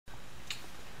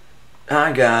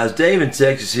Hi guys, Dave in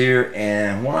Texas here,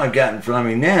 and what I've got in front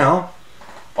of me now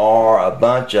are a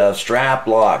bunch of strap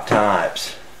lock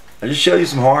types. I'll just show you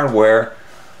some hardware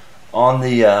on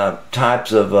the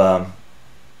types of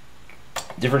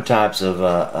different types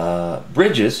of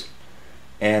bridges,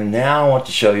 and now I want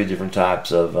to show you different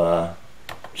types of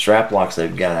strap locks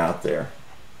they've got out there.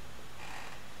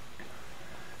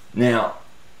 Now,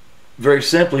 very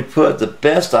simply put, the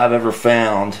best I've ever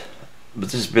found, but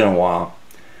this has been a while,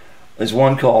 is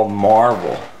one called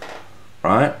Marvel,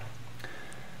 right?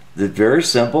 They're very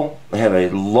simple. They have a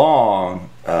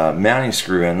long mounting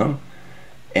screw in them,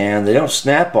 and they don't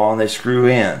snap on, they screw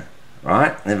in,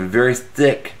 right? They have a very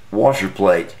thick washer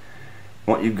plate.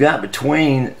 What you've got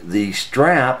between the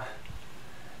strap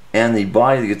and the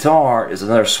body of the guitar is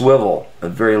another swivel, a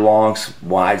very long,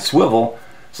 wide swivel,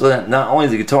 so that not only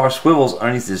the guitar swivels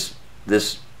underneath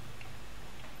this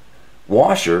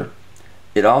washer,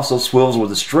 it also swivels with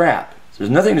the strap. So there's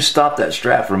nothing to stop that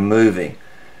strap from moving.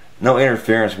 No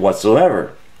interference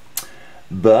whatsoever.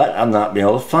 But I've not been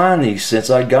able to find these since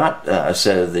I got a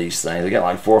set of these things. I got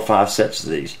like 4 or 5 sets of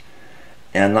these,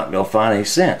 and I've not been able to find any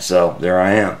since. So there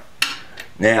I am.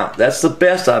 Now, that's the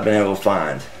best I've been able to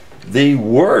find. The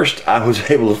worst I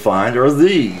was able to find are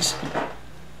these.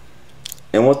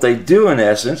 And what they do, in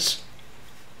essence,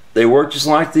 they work just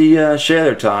like the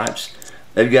Shaler types.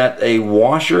 They've got a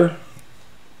washer.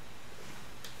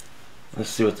 Let's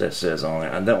see what that says on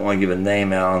there. I don't want to give a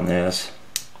name out on this.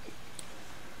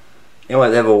 Anyway,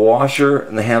 they have a washer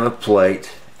and they have a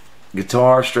plate.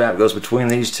 Guitar strap goes between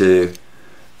these two.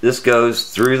 This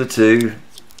goes through the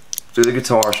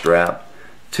guitar strap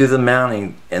to the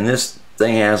mounting, and this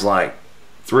thing has like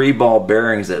 3 ball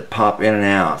bearings that pop in and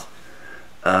out.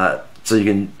 So you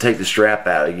can take the strap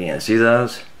out again. See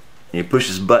those? And you push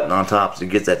this button on top to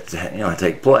get that to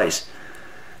take place.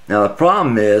 Now the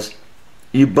problem is,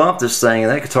 you bump this thing and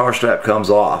that guitar strap comes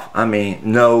off. I mean,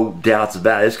 no doubts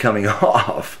about it, it's coming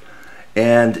off.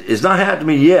 And it's not happened to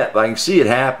me yet, but I can see it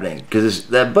happening because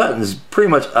that button is pretty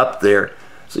much up there,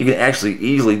 so you can actually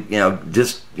easily,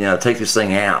 just take this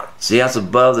thing out. See how it's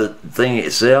above the thing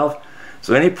itself?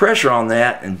 So any pressure on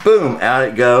that, and boom, out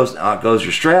it goes. Out goes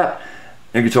your strap.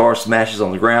 Your guitar smashes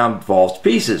on the ground, falls to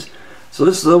pieces. So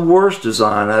this is the worst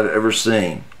design I've ever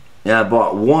seen. Now I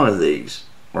bought one of these,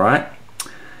 right?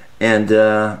 And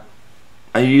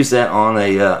I use that on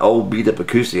a old beat up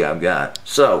acoustic I've got.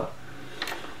 So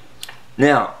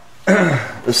now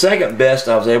the second best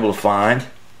I was able to find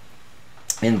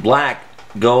in black,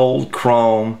 gold,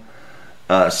 chrome,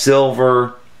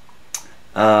 silver.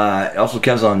 It also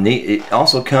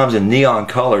comes in neon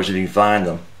colors if you can find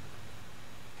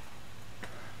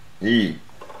them.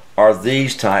 Are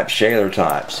these types, Shaler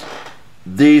types.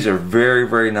 These are very,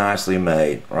 very nicely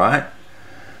made, right?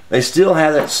 They still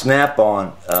have that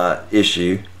snap-on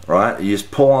issue, right? You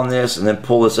just pull on this and then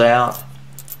pull this out.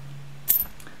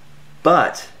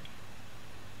 But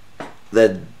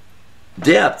the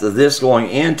depth of this going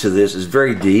into this is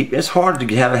very deep. It's hard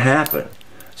to have it happen.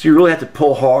 So you really have to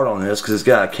pull hard on this because it's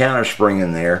got a counter spring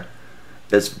in there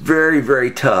that's very,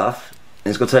 very tough.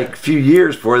 And it's going to take a few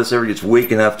years before this ever gets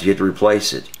weak enough to get to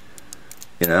replace it.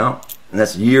 And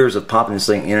that's years of popping this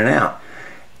thing in and out.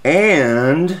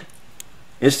 And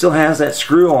it still has that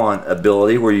screw-on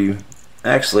ability where you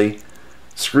actually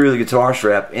screw the guitar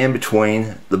strap in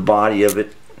between the body of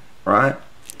it, right?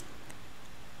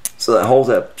 So that holds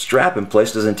that strap in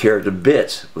place, doesn't tear it to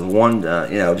bits with one,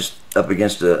 just up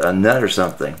against a nut or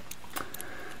something.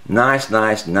 Nice,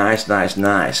 nice, nice, nice,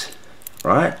 nice,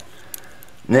 right?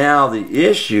 Now the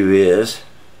issue is,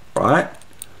 right,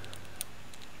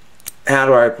 how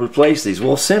do I replace these?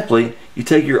 Well, simply, you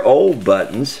take your old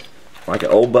buttons, like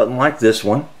an old button like this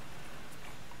one.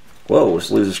 Whoa, let's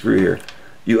lose a screw here.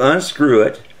 You unscrew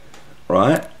it,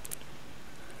 right?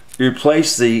 You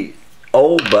replace the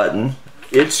old button,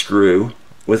 its screw,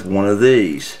 with one of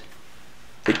these.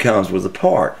 It comes with a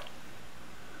part.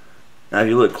 Now if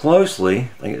you look closely,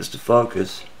 I think it's to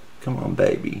focus. Come on,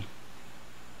 baby.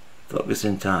 Focus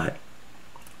in tight.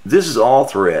 This is all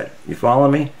thread. You follow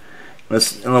me? In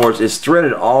other words, it's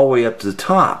threaded all the way up to the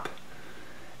top.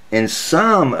 And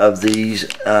some of these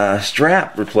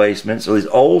strap replacements, or these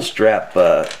old strap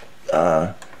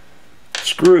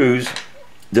screws,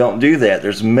 don't do that.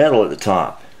 There's metal at the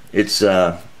top. It's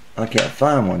I can't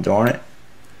find one, darn it.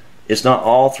 It's not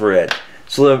all thread.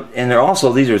 So and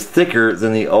these are thicker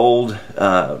than the old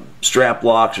strap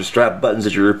locks or strap buttons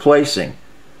that you're replacing.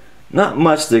 Not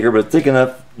much thicker, but thick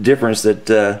enough difference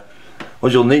that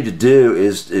what you'll need to do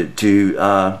is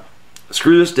to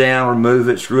screw this down, remove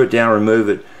it, screw it down, remove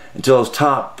it, until those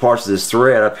top parts of this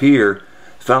thread up here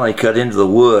finally cut into the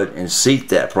wood and seat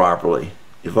that properly.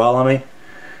 You follow me?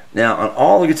 Now, on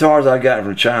all the guitars I've gotten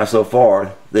from China so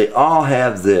far, they all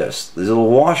have this. These little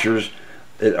washers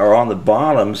that are on the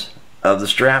bottoms of the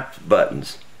strap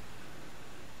buttons.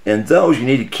 And those you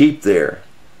need to keep there,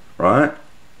 right?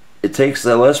 It takes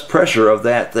the less pressure of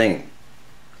that thing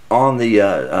on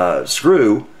the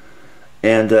screw,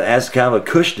 and adds kind of a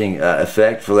cushioning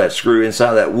effect for that screw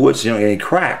inside that wood, so you don't get any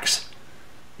cracks.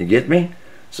 You get me?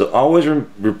 So always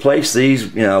replace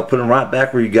these, you know, put them right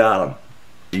back where you got them.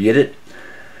 You get it?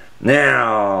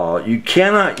 Now, you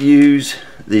cannot use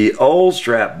the old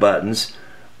strap buttons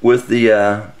with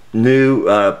the new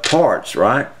parts,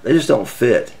 right? They just don't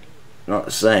fit. Not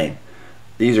the same.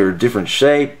 These are a different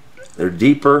shape. They're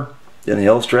deeper than the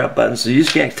old strap buttons, so you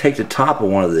just can't take the top of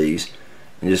one of these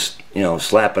and just, you know,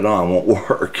 slap it on. It won't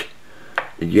work.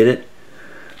 You get it?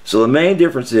 So the main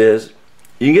difference is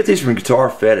you can get these from Guitar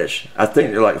Fetish. I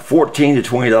think they're like $14 to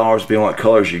 $20 depending on what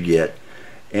colors you get.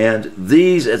 And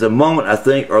these at the moment I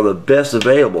think are the best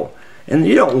available. And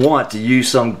you don't want to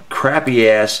use some crappy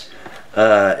ass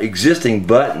existing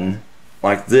button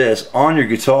like this on your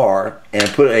guitar and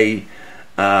put a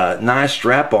nice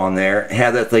strap on there and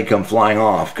have that thing come flying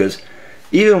off, because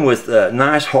even with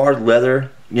nice hard leather,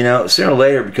 you know, sooner or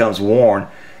later it becomes worn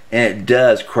and it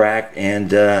does crack, and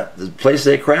the place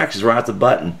that it cracks is right at the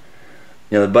button.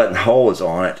 You know, the button hole is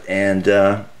on it, and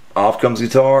off comes the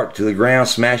guitar to the ground,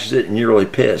 smashes it, and you're really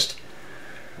pissed.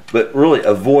 But really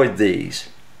avoid these.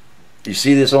 You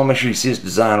see this? I want to make sure you see this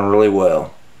design really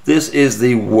well. This is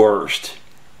the worst.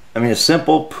 I mean, a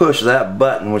simple push of that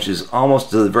button, which is almost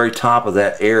to the very top of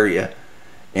that area,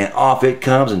 and off it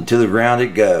comes and to the ground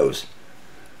it goes.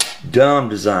 Dumb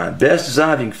design. Best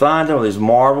design if you can find them are these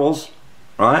marbles,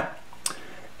 right?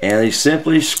 And they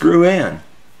simply screw in.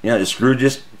 You know, you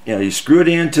screw it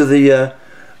into the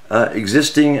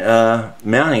existing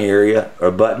mounting area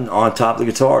or button on top of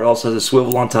the guitar. It also has a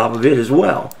swivel on top of it as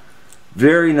well.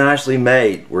 Very nicely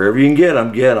made. Wherever you can get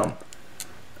them, get them.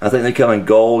 I think they come in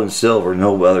gold and silver,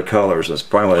 no other colors. That's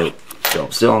probably why they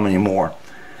don't sell them anymore.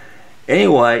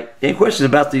 Anyway, any questions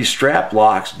about these strap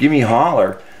locks, give me a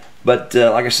holler. But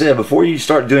like I said, before you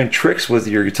start doing tricks with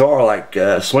your guitar, like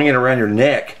swinging around your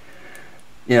neck,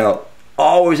 you know,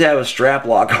 always have a strap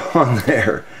lock on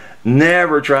there.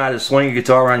 Never try to swing a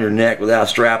guitar around your neck without a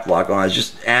strap lock on. It's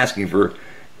just asking for,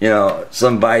 you know,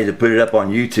 somebody to put it up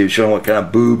on YouTube showing what kind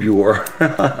of boob you were.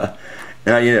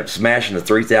 Now you end up smashing a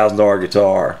 $3,000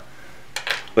 guitar.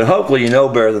 But hopefully you know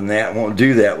better than that and won't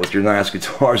do that with your nice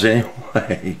guitars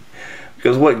anyway.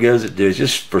 Because what goes it do? It's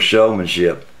just for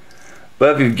showmanship.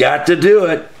 But if you've got to do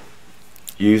it,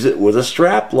 use it with a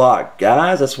strap lock.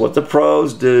 Guys, that's what the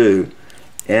pros do.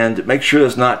 And make sure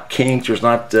there's not kinks, there's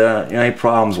not you know, any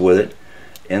problems with it.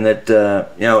 And that,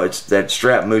 you know, it's that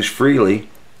strap moves freely.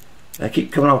 I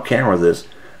keep coming off camera with this.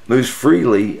 Moves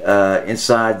freely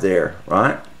inside there,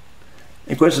 right?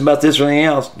 Any questions about this or anything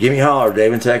else? Give me a holler.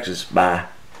 Dave in Texas. Bye.